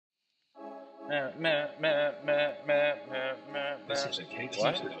This is a KT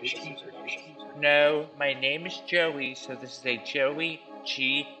production. No, my name is Joey, so this is a Joey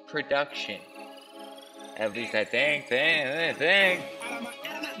G production. At least I think.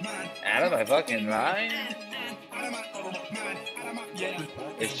 Out of my fucking mind.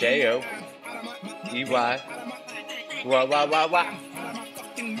 It's J-O-E-Y. Wah.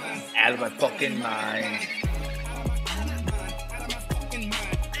 Out of my fucking mind.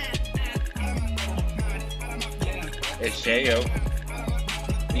 It's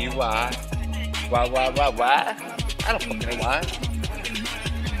J-O-E-Y. Wah. I don't fucking know why.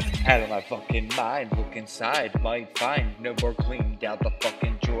 Out of my fucking mind, look inside, might find no more cleaned out the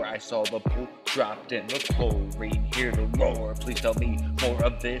fucking drawer. I saw the pool dropped in the chlorine, hear the roar. Please tell me more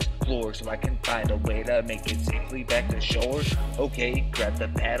of this floor so I can find a way to make it safely back to shore. Okay, grab the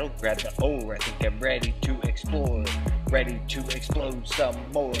paddle, grab the oar. I think I'm ready to explore. Ready to explode some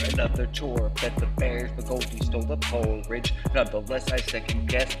more, another chore. Bet the bears, but Goldy stole the porridge. Nonetheless, I second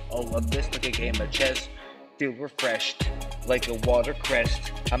guess all of this like a game of chess. Feel refreshed, like a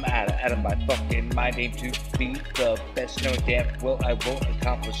Watercrest. I'm out of my fucking mind. Aim to be the best. No damn well I won't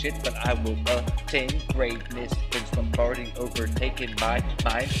accomplish it, but I will attain greatness. Vince Lombardi overtaken. My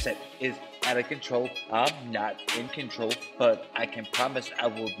mindset is out of control. I'm not in control, but I can promise I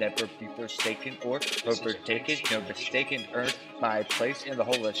will never be forsaken or overtaken. No mistaken, earned my place in the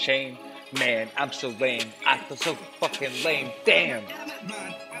hole of shame. Man, I'm so lame. I feel so fucking lame. Damn.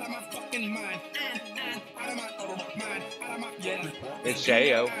 It's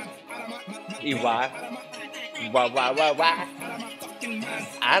J-O-E-Y. Why?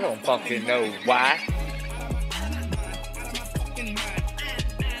 I don't fucking know why.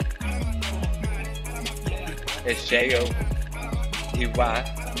 It's J-O-E-Y.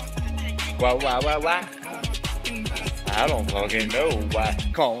 Why? I don't fucking know why.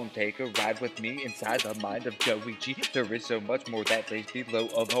 Come take a ride with me inside the mind of Joey G. There is so much more that lays below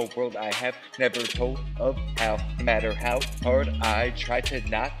of the whole world I have never told of how. No matter how hard I try to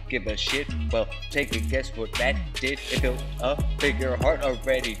not give a shit, well, take a guess what that did. It built a bigger heart.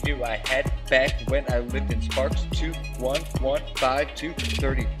 Already knew I had back when I lived in Sparks. 2152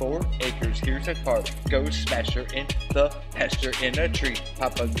 34 acres. Here's a car. Go smash her in the pester in a tree.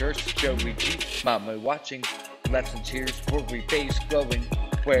 Papa Nurse Joey G. Mama watching. Laughs and tears for we face glowing.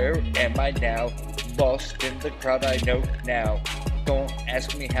 Where am I now? Lost in the crowd, I know now. Don't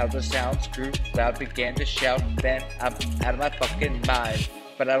ask me how the sounds grew loud, began to shout. Then I'm out of my fucking mind.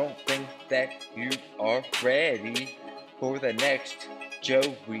 But I don't think that you are ready for the next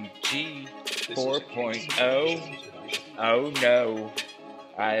Joey G 4.0. Oh no,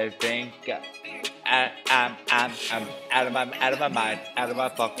 I think I'm out of my mind, out of my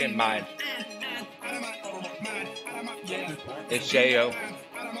fucking mind. It's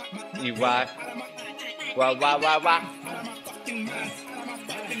J-O-E-Y. Why?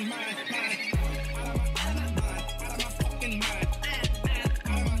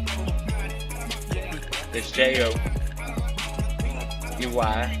 It's J-O-E-Y.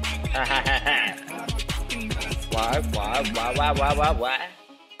 Why?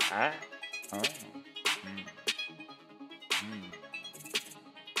 Huh?